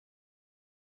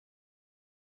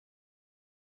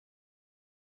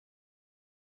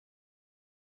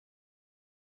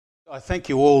I thank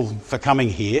you all for coming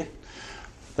here.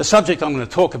 The subject I'm going to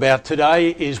talk about today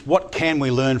is what can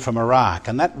we learn from Iraq,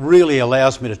 and that really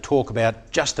allows me to talk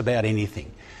about just about anything.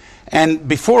 And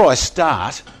before I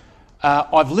start,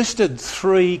 I've listed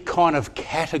three kind of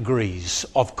categories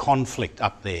of conflict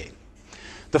up there.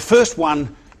 The first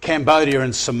one, Cambodia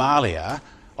and Somalia.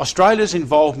 Australia's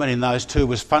involvement in those two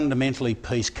was fundamentally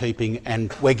peacekeeping,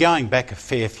 and we're going back a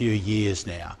fair few years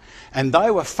now. And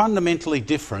they were fundamentally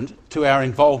different to our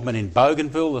involvement in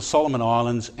Bougainville, the Solomon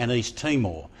Islands and East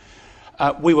Timor.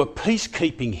 We were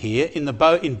peacekeeping here. In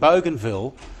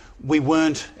Bougainville,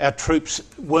 our troops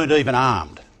weren't even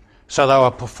armed. So they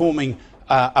were performing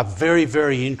a very,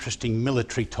 very interesting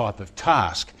military type of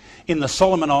task. In the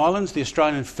Solomon Islands, the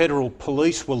Australian Federal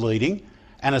Police were leading,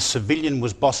 and a civilian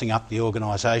was bossing up the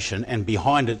organisation, and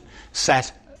behind it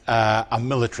sat a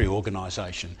military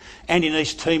organisation. And in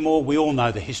East Timor, we all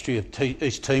know the history of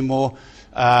East Timor,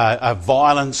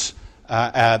 violence,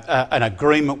 an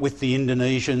agreement with the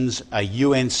Indonesians, a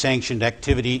UN-sanctioned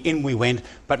activity, in we went,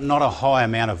 but not a high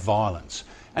amount of violence.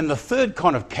 And the third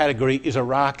kind of category is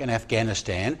Iraq and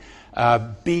Afghanistan,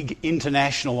 big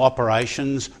international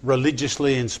operations,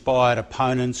 religiously inspired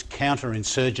opponents,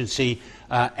 counterinsurgency,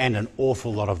 and an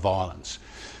awful lot of violence.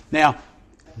 Now,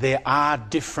 there are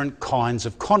different kinds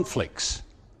of conflicts,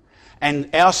 and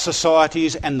our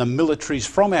societies and the militaries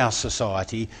from our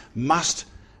society must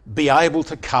be able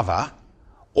to cover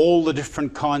all the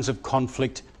different kinds of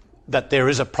conflict that there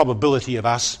is a probability of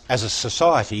us as a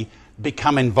society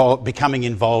becoming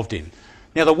involved in.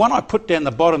 Now, the one I put down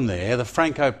the bottom there, the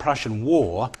Franco-Prussian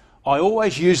War, I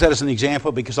always use that as an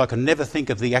example because I can never think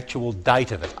of the actual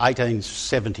date of it,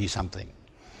 1870 something.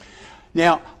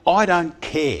 Now, I don't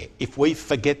care if we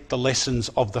forget the lessons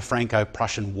of the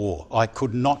Franco-Prussian War. I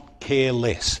could not care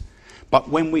less. But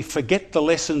when we forget the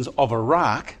lessons of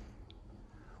Iraq,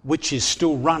 which is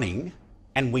still running,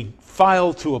 and we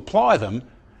fail to apply them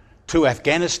to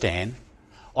Afghanistan,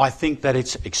 I think that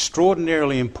it's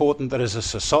extraordinarily important that as a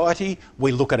society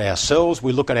we look at ourselves,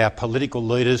 we look at our political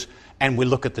leaders, and we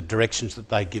look at the directions that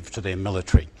they give to their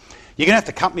military. You're going to have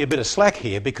to cut me a bit of slack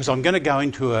here because I'm going to go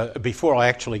into before I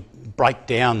actually break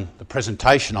down the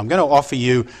presentation, I'm going to offer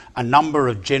you a number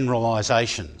of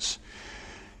generalisations.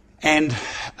 And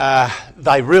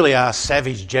they really are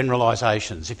savage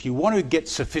generalisations. If you want to get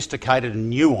sophisticated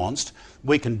and nuanced,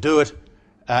 we can do it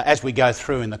as we go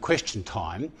through in the question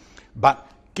time. But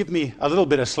give me a little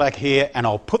bit of slack here and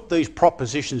I'll put these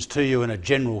propositions to you in a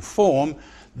general form.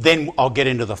 Then I'll get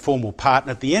into the formal part,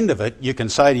 and at the end of it, you can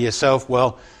say to yourself,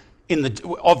 well,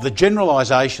 of the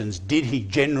generalisations, did he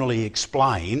generally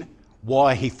explain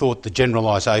why he thought the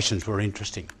generalisations were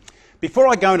interesting? Before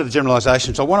I go into the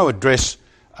generalisations, I want to address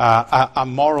a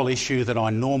moral issue that I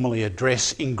normally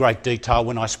address in great detail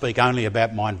when I speak only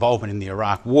about my involvement in the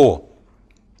Iraq War.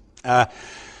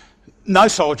 No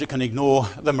soldier can ignore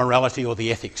the morality or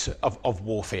the ethics of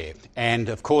warfare. And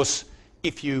of course,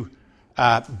 if you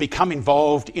become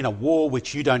involved in a war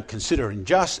which you don't consider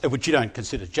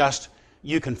just,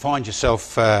 you can find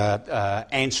yourself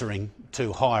answering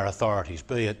to higher authorities,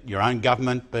 be it your own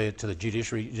government, be it to the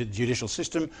judicial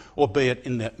system, or be it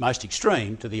in the most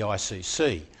extreme to the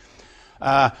ICC.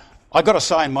 I've got to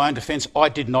say, in my own defence, I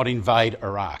did not invade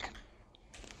Iraq.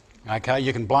 Okay,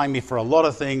 you can blame me for a lot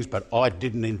of things, but I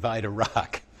didn't invade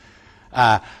Iraq.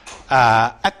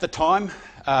 At the time,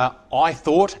 I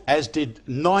thought, as did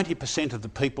 90% of the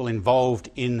people involved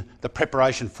in the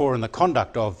preparation for and the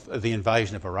conduct of the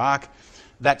invasion of Iraq,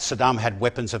 that Saddam had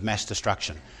weapons of mass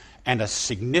destruction. And a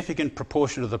significant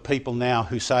proportion of the people now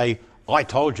who say, I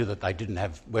told you that they didn't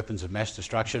have weapons of mass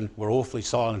destruction, were awfully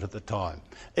silent at the time.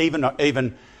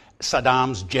 Even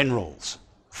Saddam's generals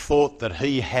thought that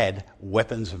he had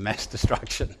weapons of mass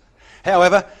destruction.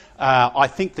 However, I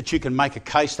think that you can make a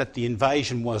case that the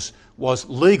invasion was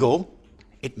legal.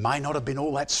 It may not have been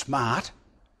all that smart,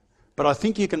 but I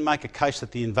think you can make a case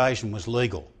that the invasion was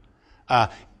legal.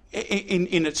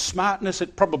 In its smartness,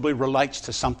 it probably relates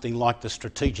to something like the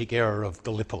strategic error of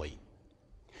Gallipoli.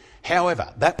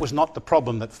 However, that was not the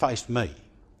problem that faced me.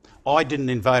 I didn't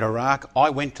invade Iraq. I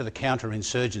went to the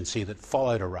counterinsurgency that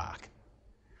followed Iraq.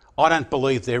 I don't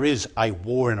believe there is a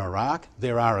war in Iraq.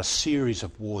 There are a series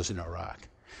of wars in Iraq.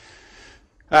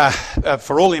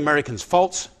 For all the Americans'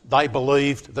 faults, they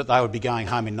believed that they would be going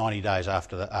home in 90 days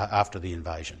after the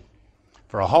invasion,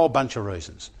 for a whole bunch of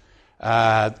reasons.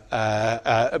 But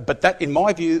that, in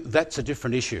my view, that's a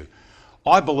different issue.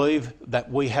 I believe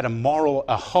that we had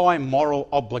a high moral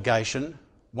obligation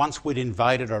once we'd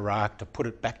invaded Iraq to put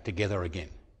it back together again.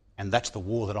 And that's the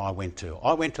war that I went to.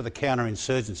 I went to the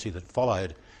counterinsurgency that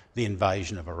followed the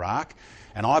invasion of Iraq,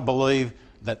 and I believe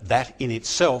that in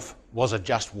itself was a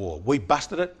just war. We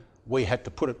busted it, we had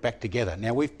to put it back together.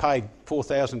 Now, we've paid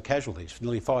 4,000 casualties,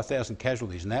 nearly 5,000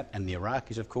 casualties in that, and the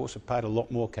Iraqis, of course, have paid a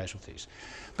lot more casualties.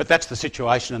 But that's the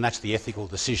situation, and that's the ethical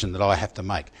decision that I have to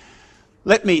make.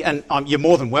 Let me, and you're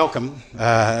more than welcome,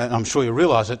 I'm sure you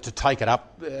realise it, to take it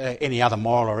up, any other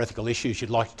moral or ethical issues you'd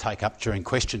like to take up during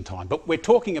question time. But we're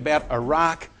talking about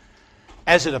Iraq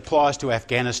as it applies to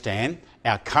Afghanistan,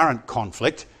 our current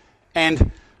conflict,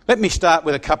 and let me start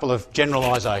with a couple of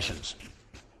generalisations.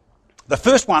 The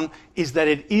first one is that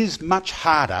it is much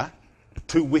harder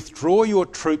to withdraw your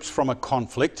troops from a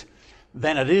conflict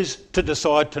than it is to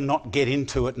decide to not get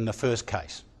into it in the first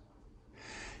case.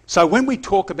 So when we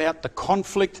talk about the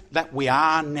conflict that we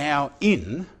are now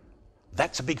in,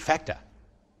 that's a big factor.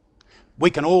 We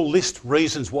can all list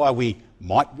reasons why we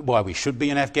should be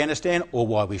in Afghanistan or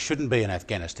why we shouldn't be in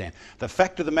Afghanistan. The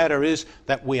fact of the matter is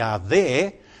that we are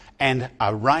there, and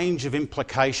a range of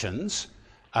implications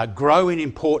grow in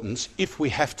importance if we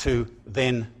have to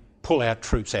then pull our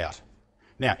troops out.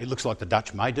 Now, it looks like the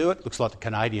Dutch may do it, looks like the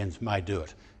Canadians may do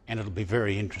it, and it'll be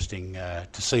very interesting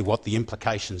to see what the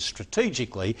implications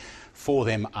strategically for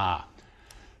them are.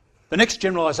 The next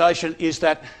generalisation is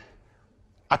that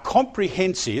a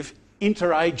comprehensive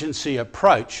interagency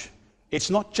approach,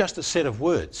 it's not just a set of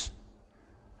words.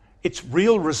 It's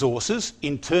real resources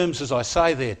in terms, as I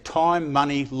say there, time,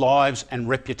 money, lives and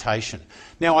reputation.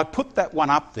 Now, I put that one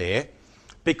up there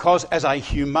because as a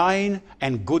humane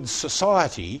and good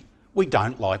society, we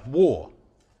don't like war.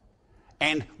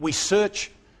 And we search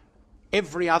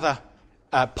every other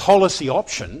policy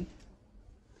option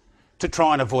to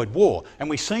try and avoid war. And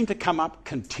we seem to come up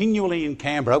continually in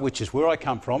Canberra, which is where I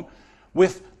come from,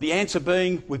 with the answer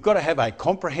being we've got to have a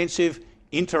comprehensive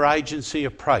interagency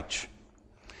approach.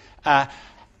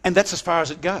 And that's as far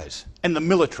as it goes. And the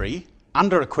military,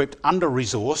 under-equipped,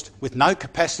 under-resourced, with no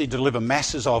capacity to deliver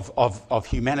masses of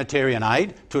humanitarian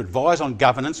aid, to advise on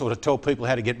governance or to tell people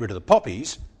how to get rid of the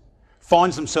poppies,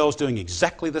 finds themselves doing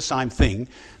exactly the same thing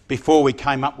before we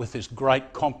came up with this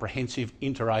great comprehensive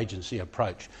interagency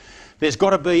approach. There's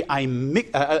got to be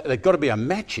a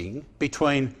matching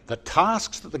between the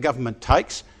tasks that the government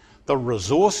takes, the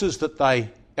resources that they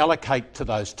allocate to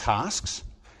those tasks,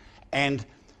 and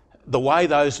the way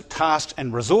those tasks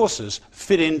and resources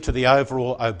fit into the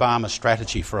overall Obama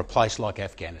strategy for a place like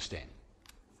Afghanistan.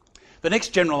 The next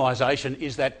generalisation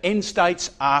is that end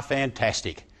states are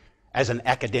fantastic as an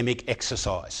academic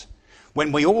exercise.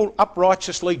 When we all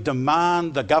uprightly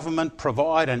demand the government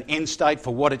provide an end state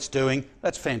for what it's doing,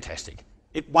 that's fantastic.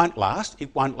 It won't last a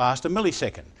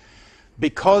millisecond,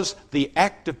 because the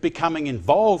act of becoming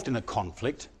involved in a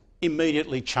conflict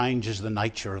immediately changes the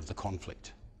nature of the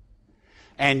conflict.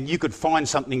 And you could find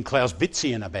something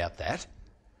Clausewitzian about that.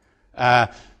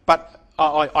 But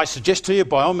I suggest to you,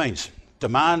 by all means,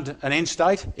 demand an end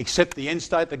state, accept the end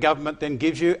state the government then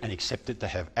gives you, and accept it to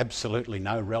have absolutely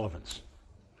no relevance.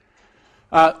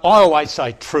 I always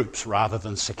say troops rather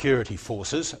than security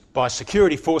forces. By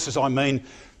security forces I mean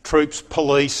troops,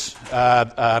 police,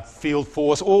 field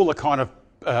force, all the kind of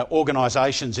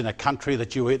organisations in a country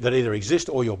that either exist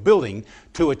or you're building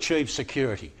to achieve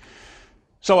security.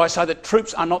 So I say that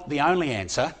troops are not the only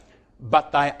answer,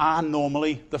 but they are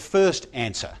normally the first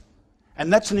answer.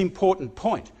 And that's an important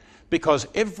point, because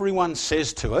everyone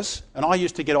says to us, and I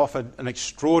used to get offered an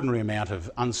extraordinary amount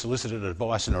of unsolicited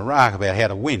advice in Iraq about how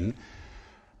to win,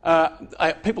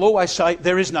 people always say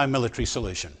there is no military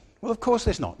solution. Well, of course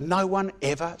there's not. No one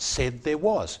ever said there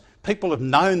was. People have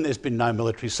known there's been no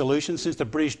military solution since the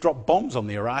British dropped bombs on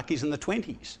the Iraqis in the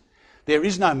 1920s. There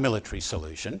is no military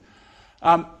solution.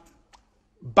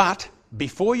 But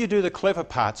before you do the clever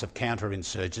parts of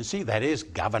counterinsurgency, that is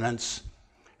governance,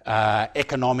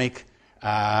 economic,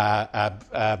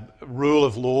 rule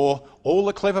of law, all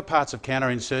the clever parts of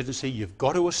counterinsurgency, you've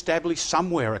got to establish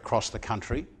somewhere across the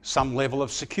country some level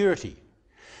of security.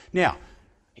 Now,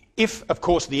 if, of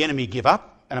course, the enemy give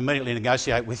up and immediately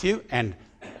negotiate with you and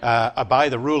obey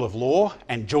the rule of law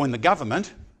and join the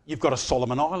government, you've got a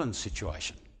Solomon Islands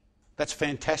situation. That's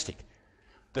fantastic.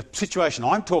 The situation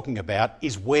I'm talking about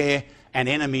is where an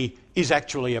enemy is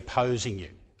actually opposing you.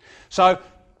 So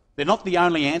they're not the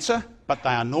only answer, but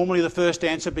they are normally the first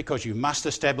answer, because you must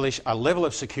establish a level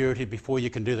of security before you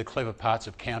can do the clever parts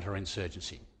of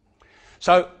counterinsurgency.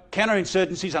 So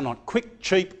counterinsurgencies are not quick,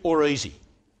 cheap or easy.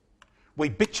 We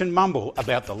bitch and mumble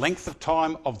about the length of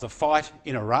time of the fight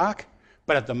in Iraq,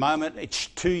 but at the moment it's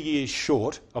 2 years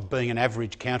short of being an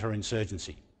average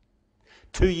counterinsurgency.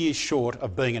 2 years short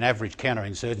of being an average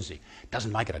counterinsurgency.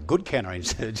 Doesn't make it a good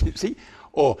counterinsurgency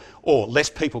or less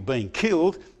people being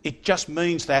killed. It just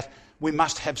means that we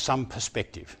must have some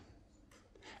perspective.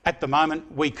 At the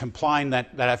moment, we complain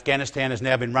that Afghanistan has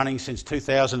now been running since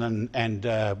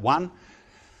 2001.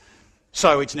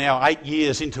 So it's now 8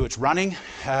 years into its running.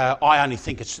 I only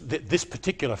think this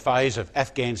particular phase of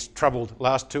Afghans' troubled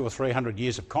last 200 or 300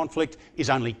 years of conflict is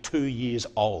only 2 years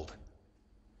old.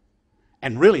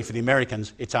 And really, for the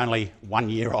Americans, it's only 1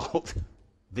 year old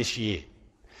this year.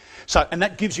 So, and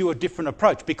that gives you a different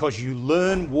approach because you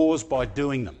learn wars by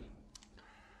doing them.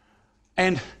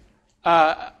 And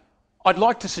I'd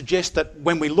like to suggest that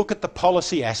when we look at the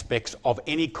policy aspects of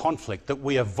any conflict, that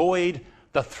we avoid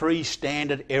the 3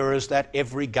 standard errors that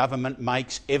every government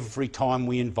makes every time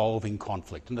we involve in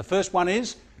conflict. And the first one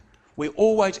is we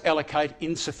always allocate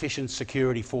insufficient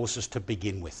security forces to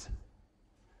begin with.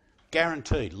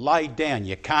 Guaranteed, laid down.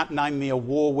 You can't name me a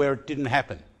war where it didn't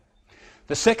happen.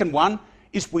 The second one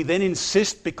is we then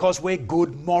insist, because we're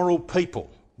good moral people,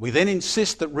 we then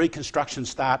insist that reconstruction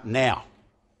start now.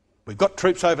 We've got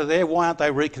troops over there, why aren't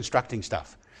they reconstructing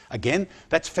stuff? Again,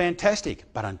 that's fantastic,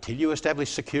 but until you establish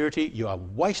security, you are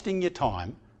wasting your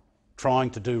time trying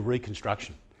to do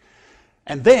reconstruction.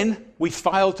 And then we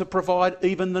fail to provide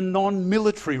even the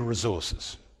non-military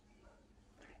resources.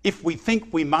 If we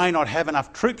think we may not have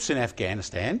enough troops in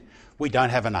Afghanistan, we don't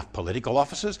have enough political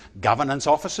officers, governance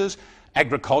officers,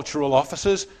 agricultural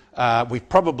officers. We've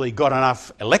probably got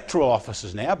enough electoral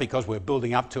officers now because we're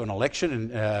building up to an election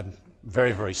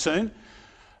very, very soon.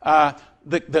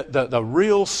 The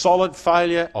real solid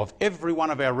failure of every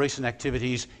one of our recent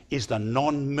activities is the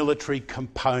non-military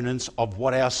components of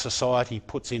what our society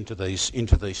puts into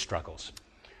these struggles.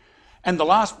 And the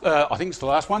last, I think it's the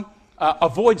last one,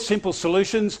 avoid simple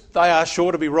solutions. They are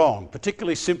sure to be wrong,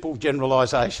 particularly simple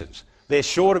generalisations. They're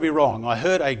sure to be wrong. I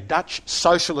heard a Dutch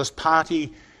Socialist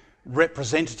Party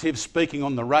representative speaking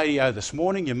on the radio this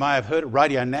morning. You may have heard it,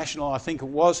 Radio National, I think it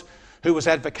was, who was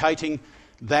advocating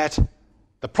that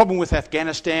the problem with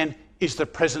Afghanistan is the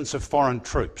presence of foreign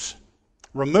troops.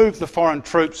 Remove the foreign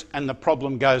troops and the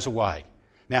problem goes away.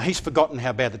 Now, he's forgotten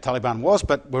how bad the Taliban was,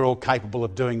 but we're all capable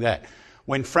of doing that.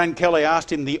 When Fran Kelly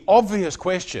asked him the obvious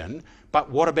question,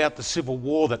 but what about the civil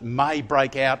war that may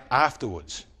break out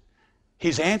afterwards?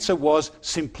 His answer was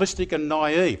simplistic and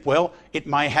naive. Well, it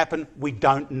may happen, we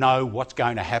don't know what's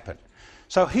going to happen.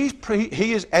 So he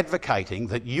is advocating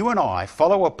that you and I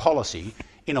follow a policy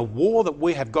in a war that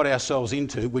we have got ourselves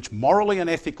into, which morally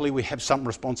and ethically we have some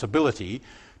responsibility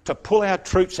to pull our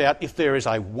troops out if there is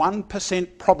a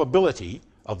 1% probability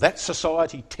of that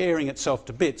society tearing itself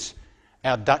to bits.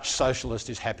 Our Dutch socialist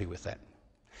is happy with that.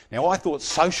 Now, I thought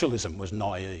socialism was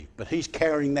naive, but he's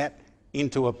carrying that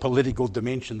into a political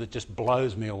dimension that just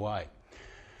blows me away.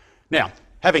 Now,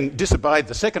 having disobeyed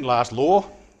the second last law,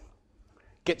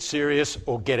 get serious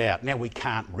or get out. Now, we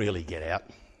can't really get out.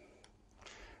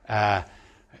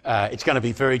 It's going to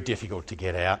be very difficult to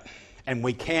get out, and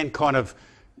we can kind of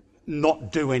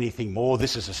not do anything more.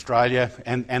 This is Australia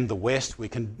and the West. We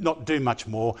can not do much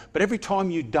more, but every time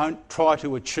you don't try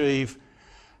to achieve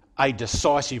a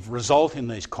decisive result in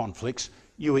these conflicts,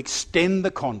 you extend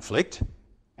the conflict,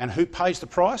 and who pays the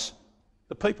price?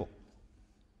 The people.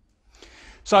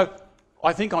 So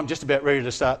I think I'm just about ready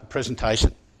to start the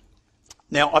presentation.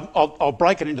 Now, I'll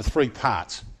break it into 3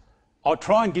 parts. I'll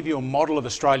try and give you a model of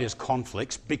Australia's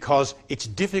conflicts because it's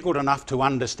difficult enough to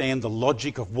understand the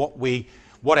logic of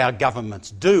what our governments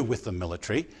do with the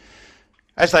military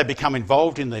as they become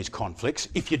involved in these conflicts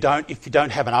if you don't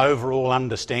have an overall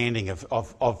understanding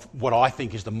of what I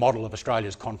think is the model of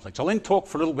Australia's conflicts. I'll then talk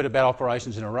for a little bit about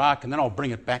operations in Iraq and then I'll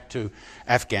bring it back to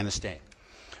Afghanistan.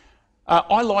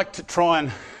 I like to try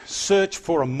and search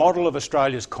for a model of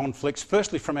Australia's conflicts,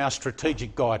 firstly from our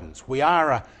strategic guidance. We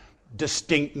are a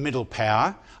distinct middle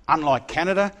power. Unlike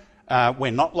Canada,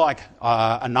 we're not like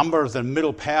a number of the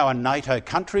middle power NATO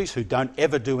countries who don't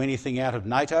ever do anything out of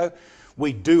NATO.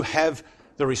 We do have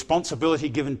the responsibility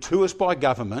given to us by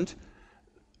government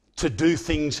to do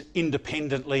things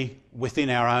independently within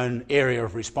our own area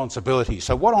of responsibility.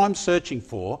 So what I'm searching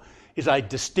for is a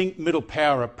distinct middle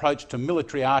power approach to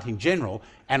military art in general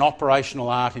and operational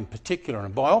art in particular.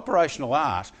 And by operational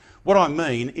art, what I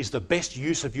mean is the best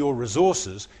use of your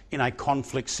resources in a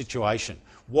conflict situation.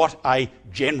 What a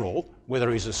general, whether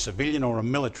he's a civilian or a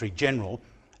military general,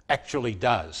 actually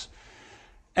does.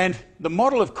 And the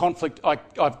model of conflict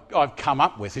I've come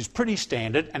up with is pretty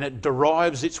standard, and it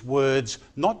derives its words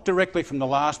not directly from the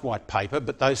last white paper,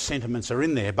 but those sentiments are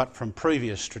in there, but from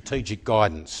previous strategic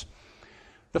guidance.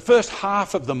 The first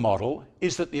half of the model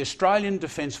is that the Australian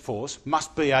Defence Force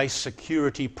must be a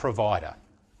security provider.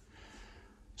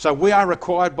 So we are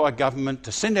required by government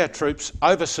to send our troops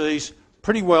overseas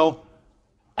pretty well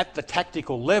at the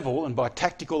tactical level, and by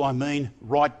tactical I mean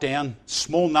right down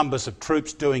small numbers of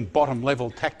troops doing bottom level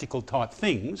tactical type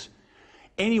things,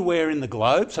 anywhere in the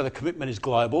globe, so the commitment is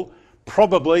global,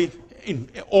 probably,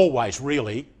 always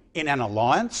really, in an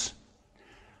alliance,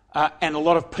 and a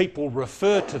lot of people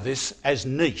refer to this as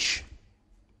niche.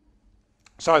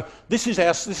 So this is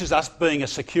us being a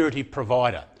security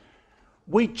provider.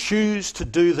 We choose to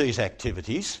do these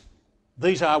activities.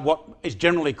 These are what is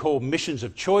generally called missions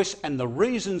of choice, and the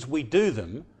reasons we do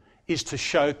them is to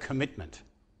show commitment.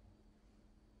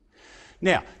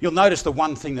 Now, you'll notice the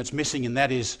one thing that's missing, and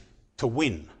that is to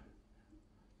win.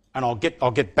 And I'll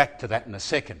get back to that in a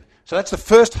second. So that's the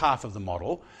first half of the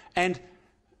model, and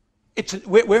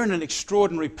we're in an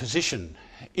extraordinary position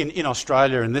in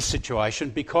Australia in this situation,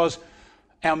 because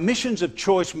our missions of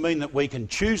choice mean that we can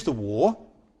choose the war.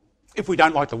 If we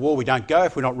don't like the war, we don't go.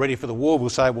 If we're not ready for the war, we'll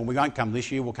say, well, we won't come this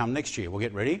year, we'll come next year, we'll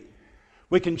get ready.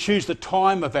 We can choose the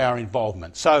time of our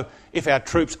involvement. So if our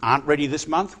troops aren't ready this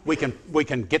month, we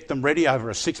can get them ready over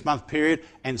a 6-month period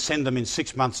and send them in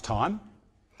 6 months' time.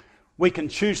 We can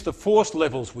choose the force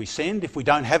levels we send. If we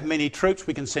don't have many troops,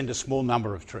 we can send a small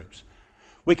number of troops.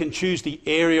 We can choose the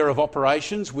area of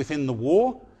operations within the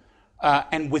war,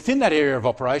 and within that area of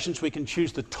operations, we can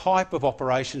choose the type of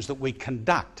operations that we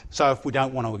conduct. So if we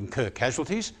don't want to incur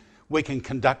casualties, we can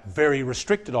conduct very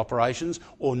restricted operations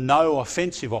or no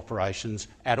offensive operations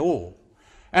at all.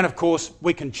 And of course,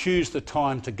 we can choose the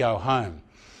time to go home.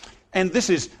 And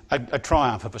this is a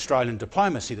triumph of Australian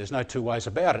diplomacy, there's no two ways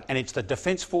about it. And it's the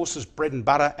Defence Forces' bread and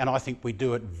butter, and I think we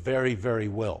do it very, very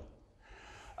well.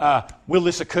 Will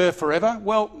this occur forever?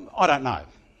 Well, I don't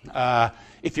know.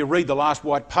 If you read the last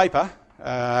white paper,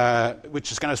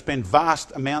 which is going to spend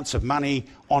vast amounts of money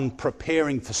on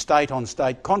preparing for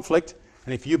state-on-state conflict,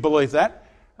 and if you believe that,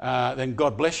 then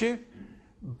God bless you.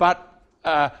 But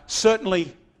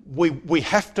certainly we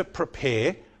have to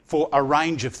prepare for a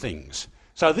range of things.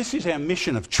 So this is our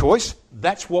mission of choice.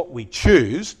 That's what we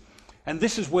choose. And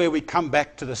this is where we come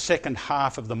back to the second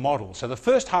half of the model. So the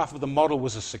first half of the model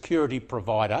was a security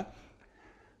provider.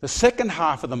 The second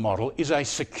half of the model is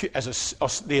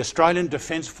the Australian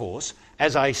Defence Force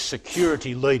as a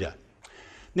security leader.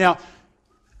 Now,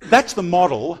 that's the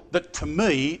model that, to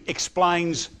me,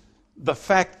 explains the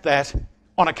fact that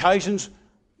on occasions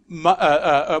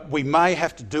we may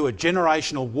have to do a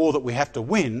generational war that we have to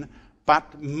win,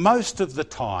 but most of the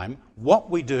time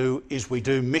what we do is we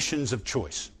do missions of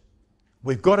choice.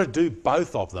 We've got to do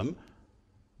both of them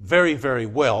very, very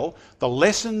well. The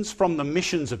lessons from the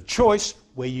missions of choice,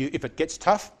 where if it gets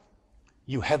tough,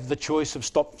 you have the choice of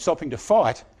stopping to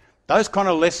fight. Those kind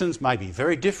of lessons may be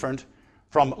very different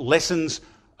from lessons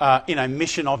in a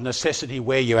mission of necessity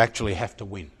where you actually have to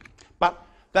win. But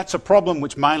that's a problem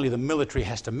which mainly the military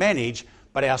has to manage,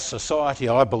 but our society,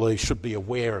 I believe, should be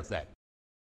aware of that.